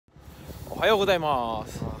はようございま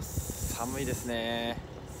す。寒いですね。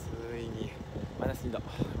ついにマイナス2度。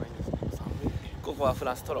ここはフ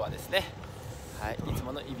ランストロワですね。はい、いつ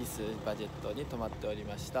ものイビスバジェットに泊まっており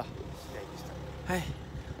ました。はい。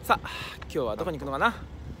さあ、今日はどこに行くのかな。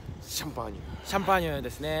シャンパーニュ。シャンパーニュで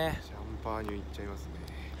すね。シャンパーニュ行っちゃいますね。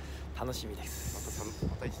楽しみです。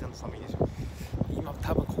また一段と寒いでしょ。今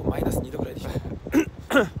多分ここマイナス2度ぐらいでしょ。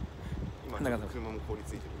今車も凍りつ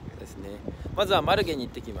いてるんでですね。まずはマルゲに行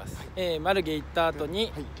ってきます。マルゲ行った後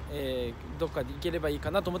に、どっかで行ければいい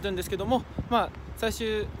かなと思ってるんですけども、まあそ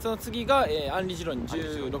の次が、アンリジロン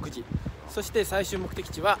16時。そして最終目的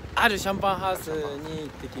地はあるシャンパンハウスに行っ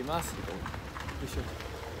てきます。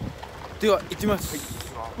では行ってみます。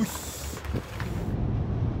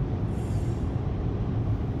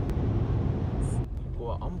ここ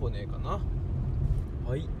はアンボネかな。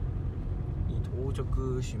はい。到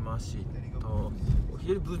着しました。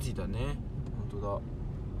左ブーツィだね。本当だ。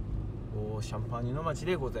おシャンパーニュの街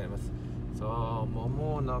でございます。さあ間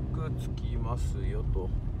もなく着きますよと。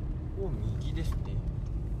右ですね。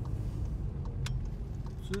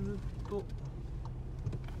すると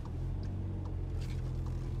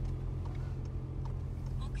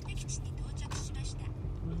目的地に到着しました。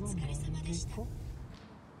お疲れ様でした。マ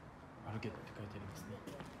ルゲって書いてありますね。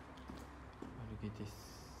マルゲです。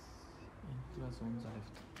エントランスオンザレ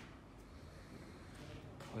フト。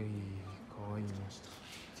はい、変わりました。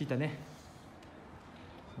着いたね。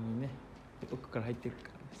そのね、奥から入っていく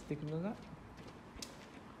していくのが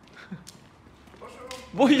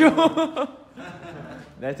ボンジョー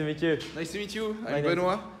Nice to meet you. Nice to meet you. I'm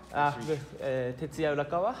Benoit. Tetsuya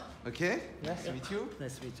Urakawa. Okay. Nice to meet you.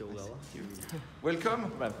 Nice to meet you, Ogawa.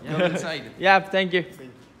 Welcome. Come inside. Yeah, thank you.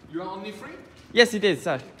 You are only free? Yes, it is,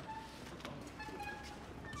 sir.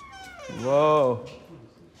 Wow.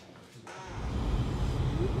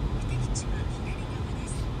 目的地は左側で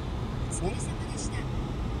す。お疲れ様でした。こ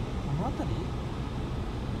の辺り？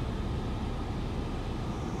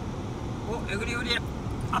お、えぐりぐり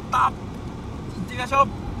あった。行ってみましょう。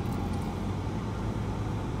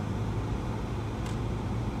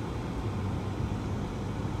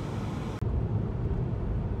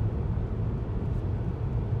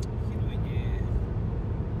広いね。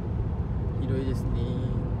広いですね。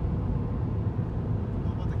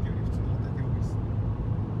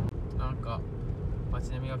なんか街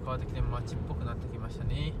並みが変わってきて街っぽくなってきました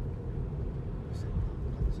ね。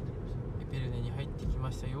エペルネに入ってき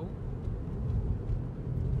ましたよ。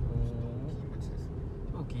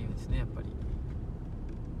大きいですね、やっぱり。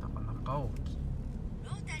なかなか大きい。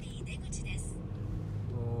ロータリー出口です。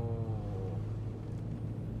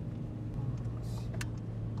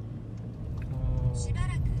しばら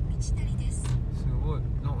く道なりです。すごい。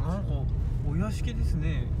なんかお屋敷です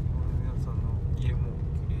ね。皆さんの家も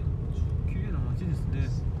綺麗な街ですね。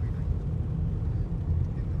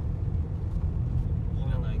い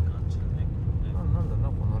らない感じだね。なんだな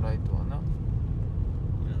このライトはな。い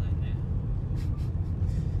らないね。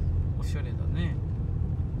おしゃれだね。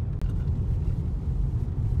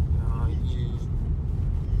いやいい。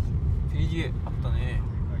ページあったね。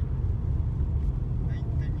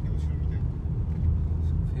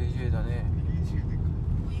ページだね。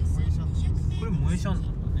およそ200これモエシャンド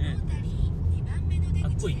ンだね。ロータリー2番目の出あ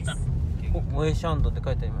っこ口です。行った。モエシャンドンって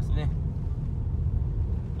書いてありますね。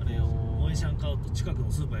あれをモエシャン買うと近くの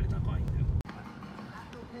スーパー入れたら高いんだよ。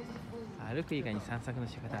歩く以外に散策の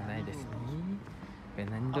仕方はないですね。これ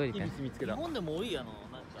何通りか。日本でも多いなんか。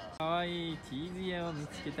かわいいチーズ屋を見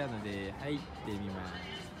つけたので入ってみます。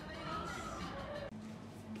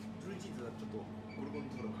ブルーチーズだったとゴルゴン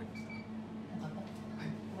ゾーラを買いまし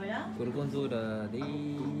た。ゴルゴンゾーラで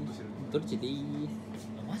ーす。ドルチェでーす。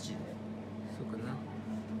マジで？そうかな。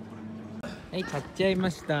はい、買っちゃいま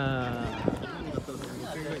した。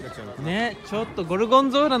ね、ちょっとゴルゴ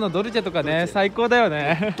ンゾーラのドルチェとかね、最高だよ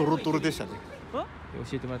ね。ドロドロでしたね。教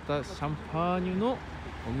えてもらったシャンパーニュの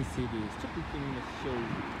お店です。ちょっと行ってみましょ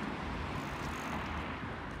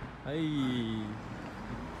う。はい、行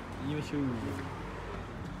きましょう。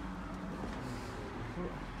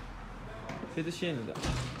セドシエーヌだ。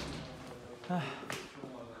はあ、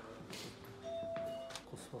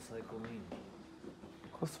コスパ最高のいいの。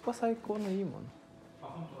コスパ最高のいいもの。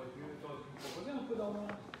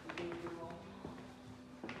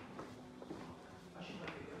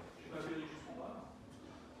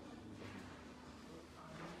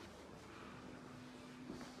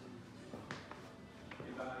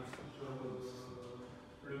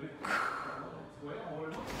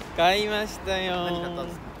買いましたよ。何買ったん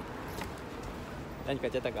ですか？何買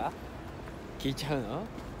っちゃったか？聞いちゃうの？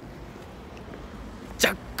ジ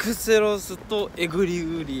ャックセロスとエグリ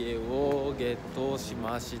グリエをゲットし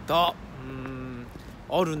ました。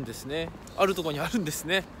あるんですね。あるところにあるんです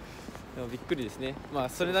ね。でもびっくりですね。まあ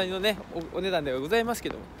それなりのね お値段ではございますけ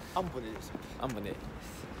ども。アンボネでした。アンボネ、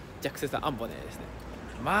ジャックセさんアンボネですね。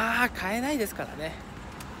まあ買えないですからね。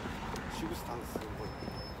シュースタンスすごい。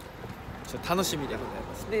ちょっと楽しみでござい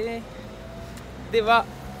ますね。では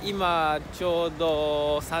今ちょう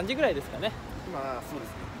ど3時ぐらいですかね。今そうです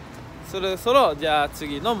ね。そろそろじゃあ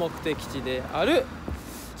次の目的地である、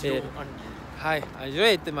はい、アンジロ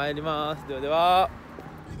へ行ってまいります。ではでは。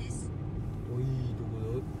おい、ど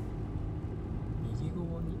こだ？右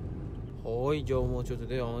側に。はい、じゃあもうちょっと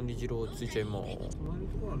でアンリジローついちゃいます。目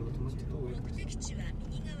的地は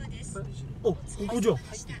右側です。お、ここじゃん。こ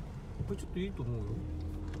れちょっといいと思うよ。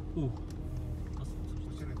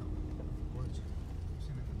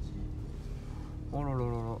お。あららら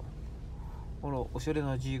ら。あら、おしゃれ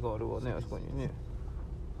な G があるわね、あそこにね。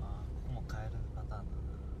ああ、ここも変えるパターンだ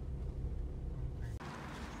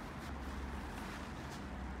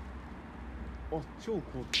あ、超凍っ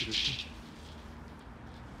てる。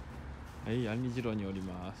はい、アンリジローにおり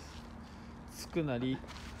ます。つくなり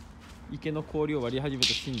池の氷を割り始めた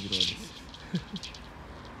新次郎です。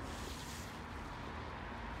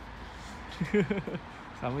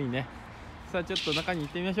寒いね。さあちょっと中に行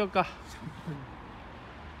ってみましょうか。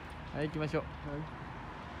はい、行きましょう。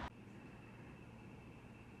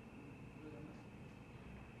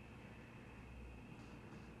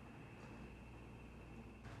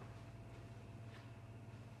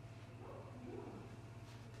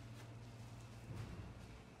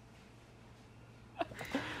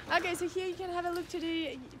Okay, so here you can have a look to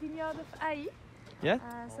the vineyard of Aï. Yeah.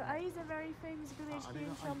 So Aï is a very famous village here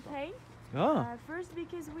in Champagne. Ah. First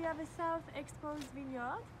because we have a south exposed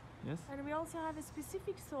vineyard. Yes. And we also have a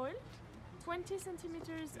specific soil, 20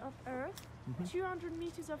 centimeters of earth, 200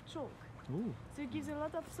 meters of chalk. Ooh. So it gives a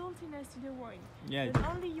lot of saltiness to the wine. Yeah. And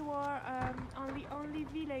only you are only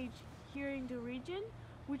village here in the region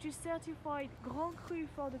which is certified Grand Cru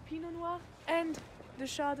for the Pinot Noir and the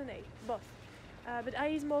Chardonnay, both. But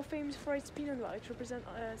Aï is more famous for its Pinot Noir. It represents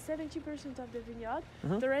 70% of the vineyard.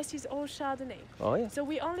 The rest is all Chardonnay. Oh yeah. So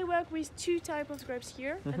we only work with 2 types of grapes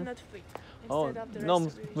here and not 3. Oh, Instead of the no rest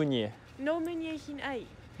of the region. Meunier. No Meunier in Aï.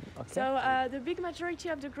 Okay. So the big majority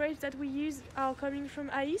of the grapes that we use are coming from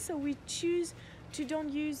Aï. So we choose to don't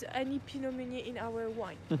use any Pinot Meunier in our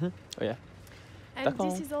wine. Oh yeah. And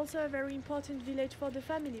this is also a very important village for the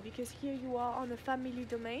family because here you are on a family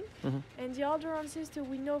domain. And the other ancestor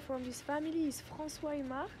we know from this family is François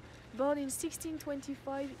Aymar, born in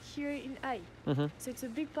 1625 here in Aï. So it's a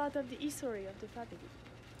big part of the history of the family.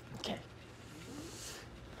 Okay.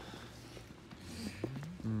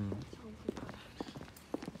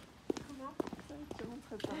 Comment ça, tu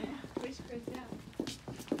rentres pas? Oui, je préfère.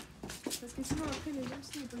 Parce que sinon après les gens tu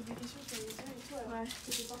sais, ils posent des questions sur les gens et tout, alors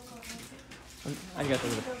c'était pas encore avancé. ありがと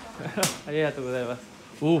うございます。ありがとうございます。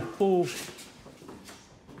おお。おお。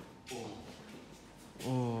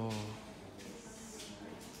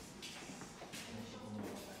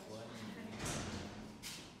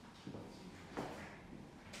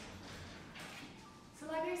So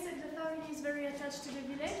like I said, the family is very attached to the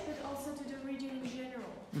village, but also to the region in general.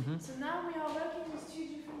 So now we are working with 2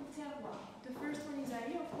 different terroirs. The first one is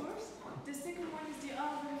Aï, of course. The second one is the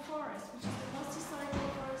Argonne forest, which is the most historical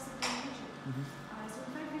forest of the region. So in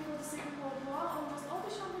fact, before the Second World War, almost all the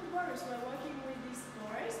Champagne growers were working with this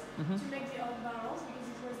forest to make the old barrels because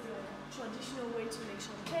it was the traditional way to make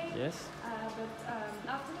champagne. Yes. But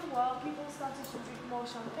after the war, people started to drink more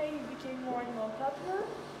champagne. It became more and more popular.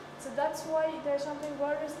 So that's why the Champagne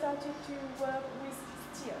growers started to work with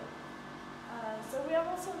steel. So we have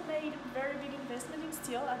also made very big investment in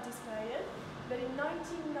steel at this period. But in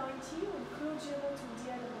 1990, when Claude Giraud took the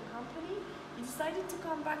head of the company, he decided to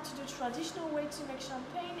come back to the traditional way to make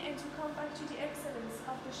champagne and to come back to the excellence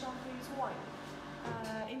of the Champagne's wine.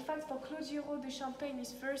 In fact, for Claude Giraud, the champagne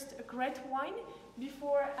is first a great wine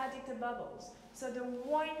before adding the bubbles. So the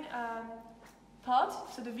wine part,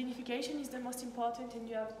 so the vinification is the most important and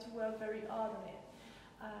you have to work very hard on it.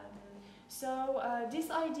 So this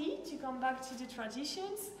idea to come back to the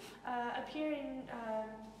traditions appeared in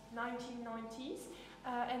 1990s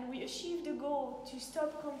and we achieved the goal to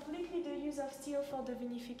stop completely the use of steel for the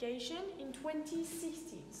vinification in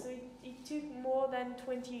 2016. So it took more than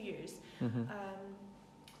 20 years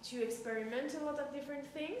to experiment a lot of different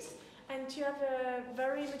things and to have a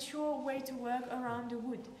very mature way to work around the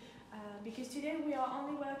wood. Because today we are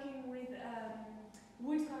only working with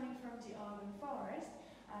wood coming from the Argonne forest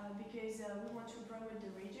because we want to promote the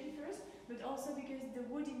region first, but also because the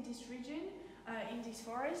wood in this region, in this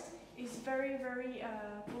forest, is very, very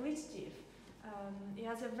qualitative. It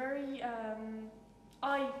has a very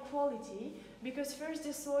high quality because first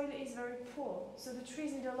the soil is very poor, so the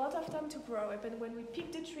trees need a lot of time to grow up, and when we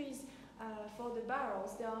pick the trees for the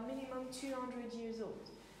barrels, they are minimum 200 years old.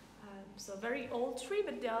 So very old tree,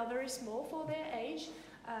 but they are very small for their age,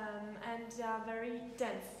 and they are very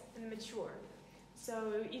dense and mature.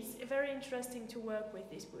 So it's very interesting to work with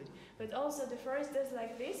this wood. But also the forest does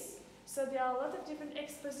like this, so there are a lot of different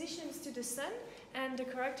expositions to the sun, and the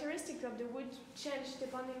characteristics of the wood change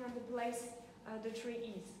depending on the place the tree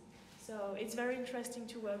is. So it's very interesting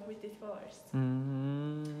to work with this forest.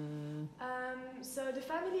 So the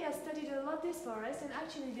family has studied a lot this forest, and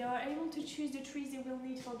actually they are able to choose the trees they will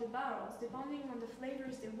need for the barrels, depending on the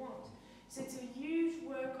flavors they want. So it's a huge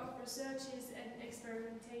work of researches and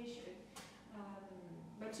experimentation.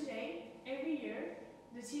 But today, every year,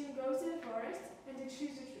 the team goes to the forest and they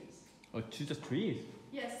choose the trees. Oh, choose the trees?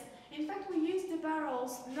 Yes. In fact, we use the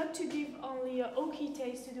barrels not to give only an oaky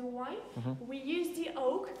taste to the wine. We use the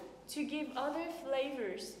oak to give other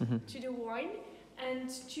flavors to the wine and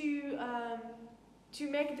to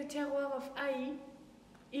make the terroir of Haï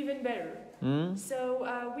even better.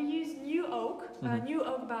 So we use new oak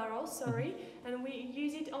barrels, sorry, and we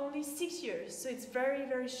use it only 6 years, so it's very,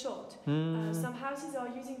 very short. Some houses are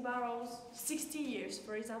using barrels 60 years,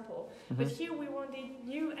 for example, but here we want it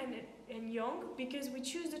new and young because we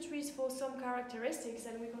choose the trees for some characteristics,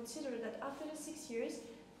 and we consider that after the 6 years,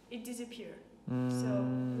 it disappears. So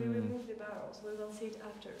we remove the barrels. We will see it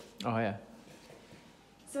after. Oh yeah.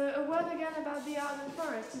 So a word again about the Arden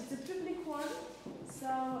Forest. It's a public one. So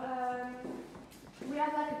we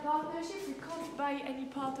have like a partnership. We can't buy any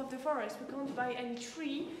part of the forest. We can't buy any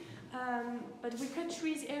tree. But we cut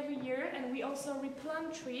trees every year, and we also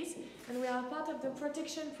replant trees. And we are part of the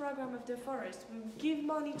protection program of the forest. We give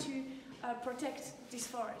money to protect this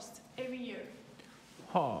forest every year.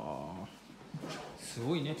 はあ、す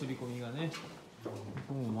ごいね、取り込みがね。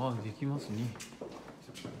まあできますね。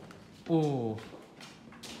おお、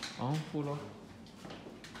アンフォラ。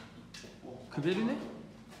くべるね。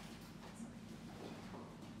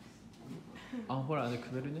アンフォラで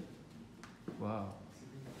くべるね。わ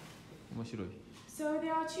あ、面白い。So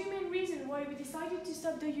there are two main reasons why we decided to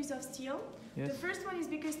stop the use of steel. Yes. The first one is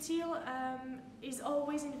because steel is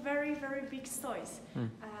always in very, very big size.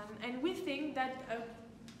 And we think that a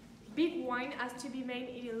big wine has to be made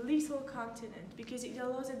in a little continent because it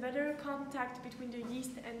allows a better contact between the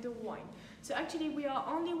yeast and the wine. So actually we are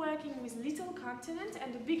only working with little continent,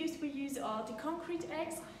 and the biggest we use are the concrete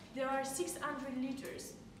eggs. There are 600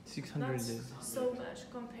 liters. 600 Not days. so much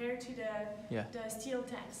compared to the steel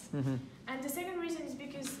tanks. And the second reason is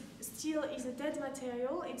because steel is a dead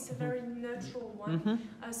material. It's a very neutral one,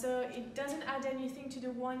 so it doesn't add anything to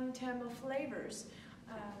the wine in terms of flavors.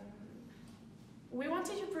 We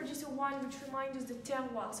wanted to produce a wine which reminds us the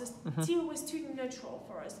terroir, so steel was too neutral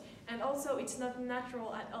for us, and also it's not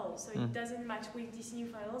natural at all, so it doesn't match with this new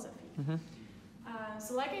philosophy.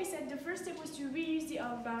 So like I said, the first step was to reuse the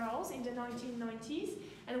oak barrels in the 1990s,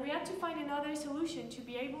 and we had to find another solution to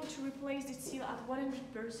be able to replace the steel at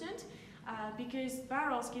 100%, because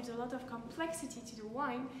barrels gives a lot of complexity to the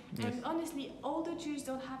wine, and honestly, all the juice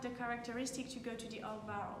don't have the characteristic to go to the oak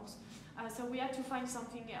barrels. So we had to find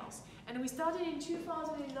something else. And we started in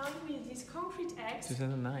 2009 with these concrete eggs.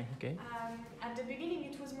 2009, okay. At the beginning,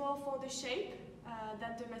 it was more for the shape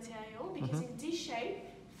than the material, because in this shape,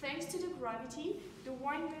 thanks to the gravity, the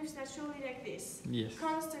wine moves naturally like this,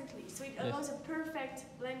 constantly. So it allows a perfect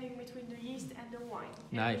blending between the yeast and the wine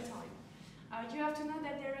every time. You have to know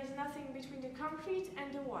that there is nothing between the concrete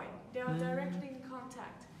and the wine. They are directly in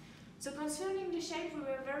contact. So concerning the shape, we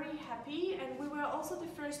were very happy, and we were also the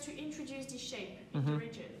first to introduce this shape in the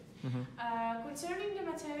region. Concerning the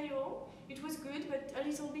material, it was good, but a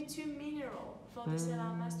little bit too mineral for the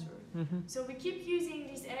cellar master. So we keep using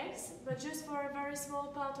these eggs, but just for a very small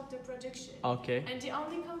part of the production. Okay. And the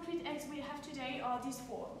only concrete eggs we have today are these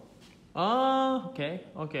 4. Ah, okay,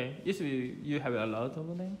 okay. Yes, you have a lot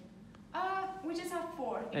of them? We just have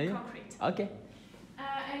 4 in concrete. Okay.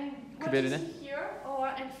 And what you see here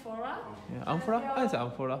are amphora. Amphora? Oh, it's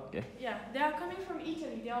amphora. Okay. Yeah, they are coming from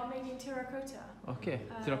Italy. They are made in terracotta. Okay,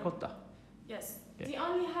 terracotta. Yes. Okay. The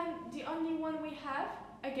only one we have,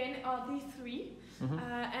 again, are these 3.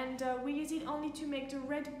 And we use it only to make the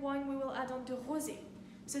red wine we will add on the rosé.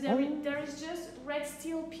 So there is just red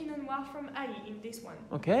steel Pinot Noir from Haï in this one.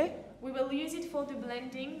 Okay. We will use it for the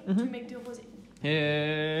blending to make the rosé.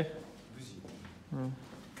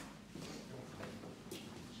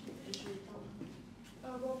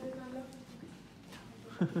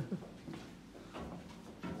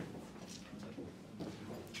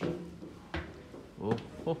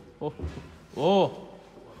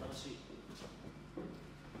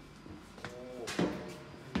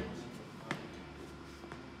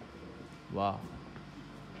 Wow.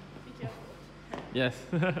 Be careful. Yes.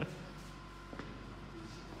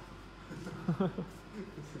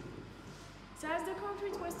 So as the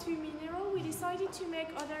concrete was too mineral, we decided to make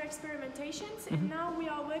other experimentations, and now we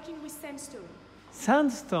are working with sandstone.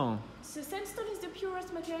 Sandstone. So sandstone is the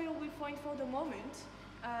purest material we find for the moment.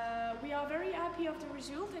 We are very happy of the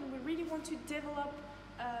result, and we really want to develop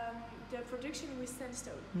the production with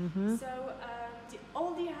sandstone. So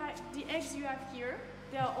all the eggs you have here,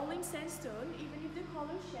 they are all in sandstone, even if the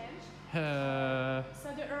color change. So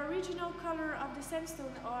the original color of the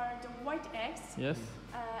sandstone are the white eggs. Yes.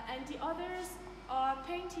 And the others are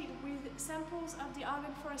painted with samples of the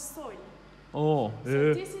Argan forest soil. Oh.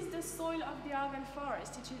 So this is the soil of the Argan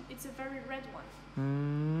forest. It's a very red one.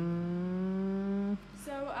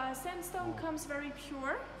 So sandstone comes very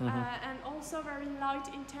pure and also very light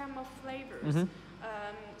in terms of flavors.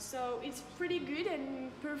 So it's pretty good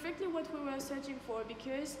and perfectly what we were searching for,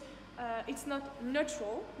 because it's not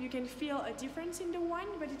neutral. You can feel a difference in the wine,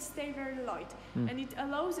 but it stays very light. And it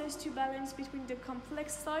allows us to balance between the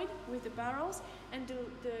complex side with the barrels and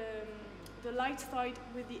the light side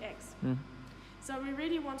with the eggs. So we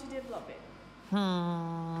really want to develop it.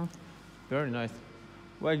 Very nice.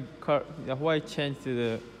 Why change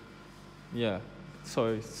the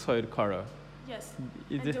soil color? Yes.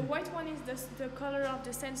 Is And it- the white one is the color of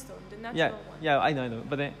the sandstone, the natural Yeah, one. yeah, I know.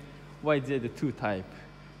 But then, why is there the two type?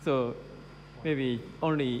 So maybe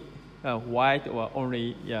only white or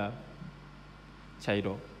only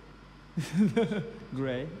chairo,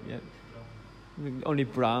 gray. Yeah, only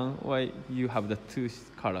brown. Why you have the two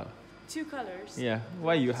color? Two colors. Yeah,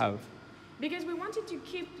 why you have? Because we wanted to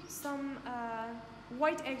keep some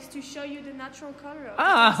white eggs to show you the natural color of the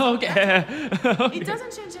Ah, sandstone. okay. It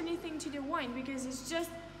doesn't change anything to the wine because it's just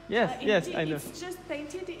Yes, yes, I know. It's just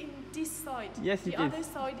painted in this side. Yes, the it other is.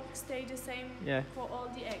 side stay the same Yeah. for all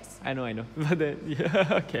the eggs. I know. But then,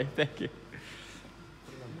 yeah, okay, thank you.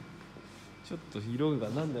 ちょっと色が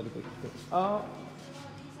何だろうか聞く。あ、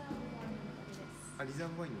あ、リザー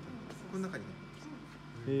ブワインのこの中に。へ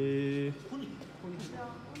え。ここに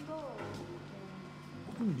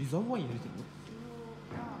リザーブワイン入れてるの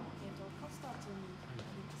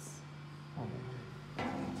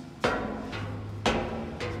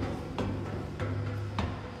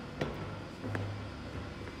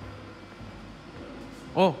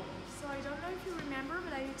？Oh. So I don't know if you remember,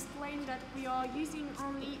 but I explained that we are using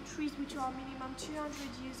only trees which are minimum 200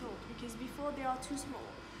 years old, because before they are too small.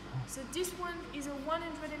 So this one is a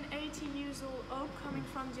 180 years old oak coming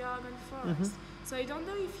from the Argan forest. So I don't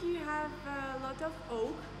know if you have a lot of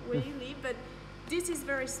oak where you live, but this is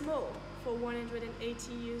very small for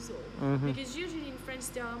 180 years old, because usually in France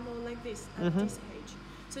they are more like this at this age.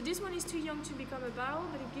 So this one is too young to become a barrel,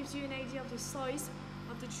 but it gives you an idea of the size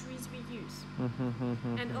of the trees we use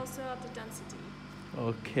and also of the density.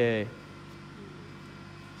 Okay.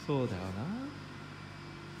 そうだよな。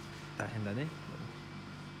大変だね。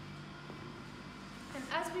 And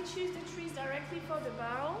as we choose the trees directly for the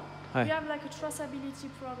barrel, Hi. we have like a traceability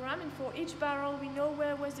program, and for each barrel we know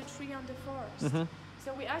where was the tree on the forest.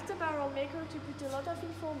 So we asked the barrel maker to put a lot of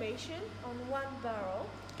information on one barrel.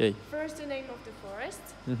 Okay. First, the name of the forest.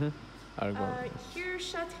 I'll go. Here,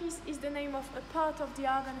 Chatris is the name of a part of the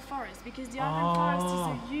Argan forest, because the Argan forest is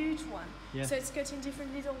a huge one. Yeah. So it's cut in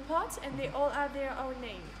different little parts, and they all have their own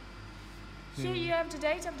name. Here you have the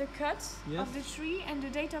date of the cut of the tree and the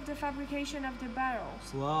date of the fabrication of the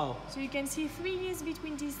barrels. Wow. So you can see 3 years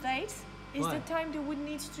between these dates is Why? the time the wood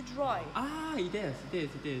needs to dry. Ah, it is.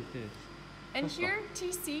 And That's here,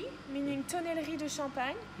 TC, meaning Tonnellerie de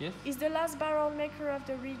Champagne, Yes. is the last barrel maker of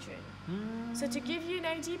the region. So to give you an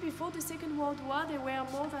idea, before the Second World War, there were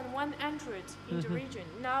more than 100 in the region.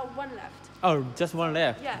 Now, one left. Oh, just one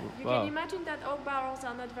left. Yeah, you Wow. can imagine that oak barrels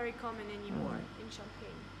are not very common anymore in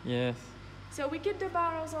Champagne. Yes. So we keep the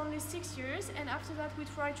barrels only 6 years, and after that we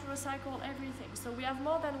try to recycle everything. So we have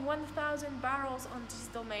more than 1,000 barrels on this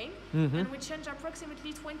domain, and we change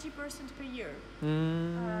approximately 20% per year.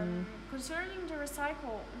 Concerning the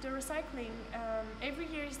recycling, every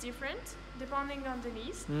year is different depending on the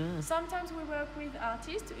needs. Sometimes we work with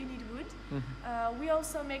artists who need wood. We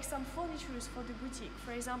also make some furnitures for the boutique.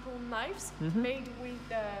 For example, knives made with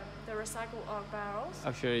the recycled oak barrels.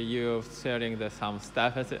 Actually, you're selling some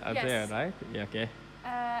stuff out there, right? Yeah, okay.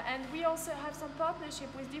 And we also have some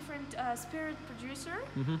partnership with different spirit producer.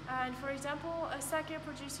 And for example, a sake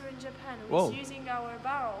producer in Japan who is using our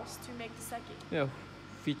barrels to make the sake. Yeah,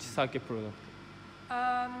 which sake product?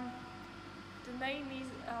 The name is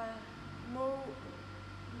non,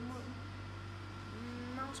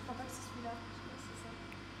 je crois pas que c'est celui-là. Je sais pas si c'est ça.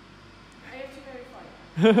 I have to verify.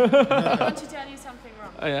 I want to tell you something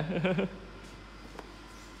wrong. Oh yeah.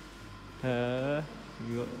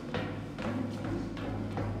 You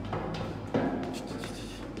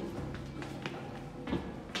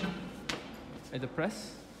At the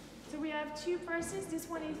press? So we have two presses. This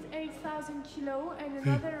one is 8,000 kilo, and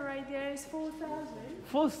another right there is 4,000.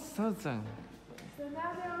 4,000. So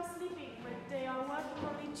now they are sleeping, but they are working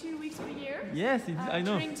only 2 weeks per year. Yes, I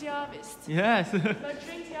know. During the harvest. Yes. But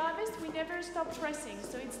during the harvest, we never stop pressing,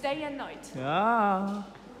 so it's day and night. Ah.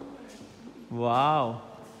 Wow.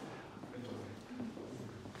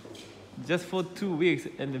 Just for 2 weeks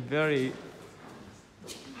and a very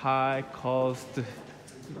high cost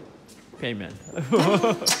payment.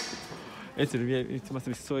 It must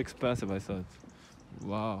be so expensive, I thought.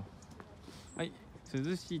 Wow. はい、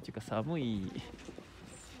涼しいっていうか寒い。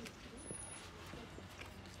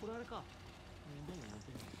これあれか。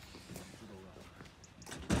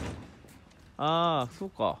ああ、そう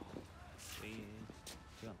か。違う。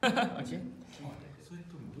それと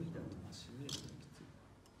無理だとなしめる。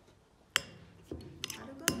ア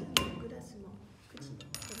ルバムのグラスも口に取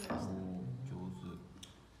りました。上手。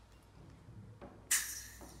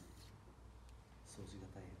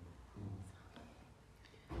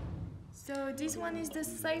 So this one is the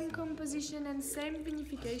same composition and same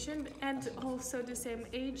vinification and also the same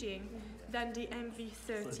aging than the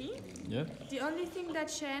MV30. Yeah. The only thing that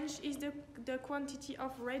changed is the quantity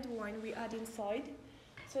of red wine we add inside.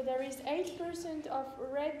 So there is 8% of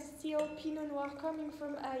red steel Pinot Noir coming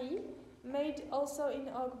from Ai, made also in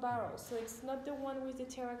oak barrels. So it's not the one with the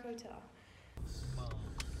terracotta.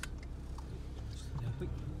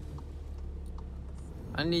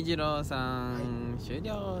 アンリ二郎さん、終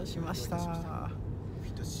了しました。フ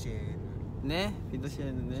ィトシェーヌね、フィトシェ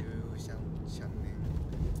ーヌね。シャン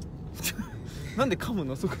なんで噛む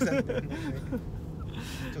のそこで。ちょっと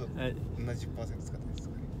はい、同じパーセント使ってです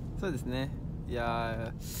かね。そうですね。い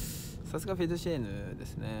やー、さすがフィトシェーヌで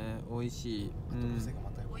すね。美味しい。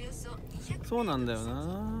およそ200そうなんだよ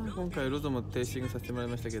な。今回ロゾもテイスティングさせてもらい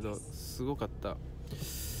ましたけど、すごかった。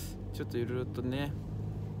ちょっといろいろとね。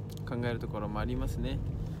考えるところもありますね。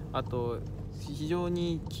あと非常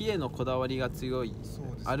に木へのこだわりが強い、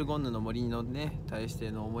アルゴンヌの森のね対して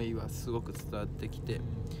の思いはすごく伝わってきて、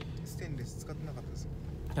ステンレス使ってなかったですよ。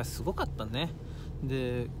いやすごかったね。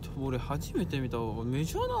で俺初めて見たメ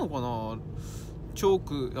ジャーなのかな、チョ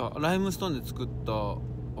ークライムストーンで作ったアン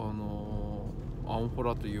フォ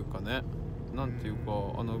ラというかね、なんていうか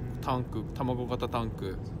タンク、卵型タン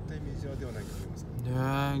ク。絶対メジャーではないと思いますねえ、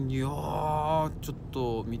いやーちょっ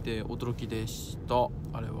と見て驚きでした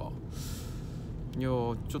あれは。いや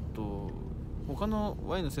ーちょっと他の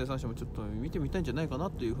ワインの生産者もちょっと見てみたいんじゃないか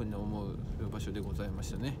なというふうに思う場所でございま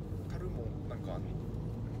したね。樽もなんか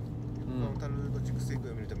他の樽の熟成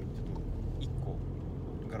具を見るためにちょっと1個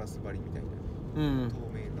ガラス張りみたいな、透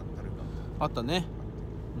明な樽があったね。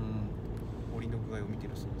折りの具合を見て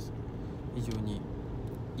るそうです。非常に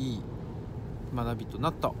いい学びと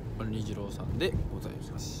なったアンリ二郎さんでござい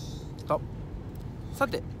ました。さ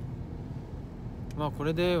て、まあこ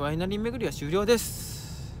れでワイナリー巡りは終了で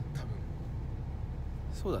す。多分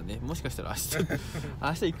そうだね。もしかしたら明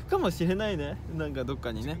日行くかもしれないね。なんかどっ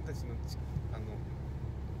かにね。自分たちの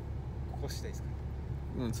ここしたいですかね。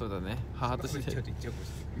うん、そうだね。母としてね、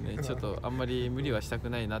ちょっとあんまり無理はしたく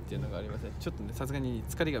ないなっていうのがありますね。ちょっとね、さすがに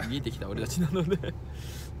疲れが見えてきた俺たちなので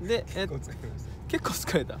で、結構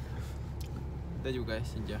疲れた。大丈夫かい、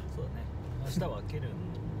しんちゃん。そうだね。明日はケルン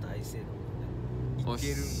大聖堂いけ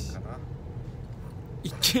るんかな。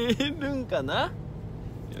いけるんかな。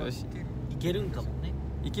よし。いけるんかもね。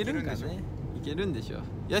いけるんかね。いけるんでしょ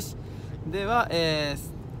う。よし。では、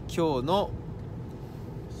今日の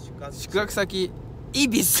宿泊先イ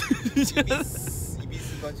ビス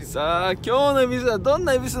さあ今日のイビスはどん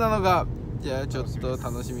なイビスなのか、じゃあちょっと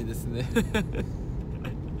楽しみですね。も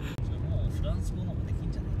うフランス語のもでき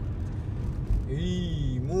んじゃない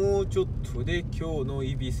か。もうちょっとで今日の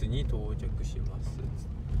イビスに到着します。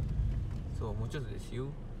そうもうちょっとですよ。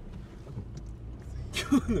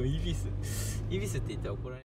今日のイビスって言ったら怒られる。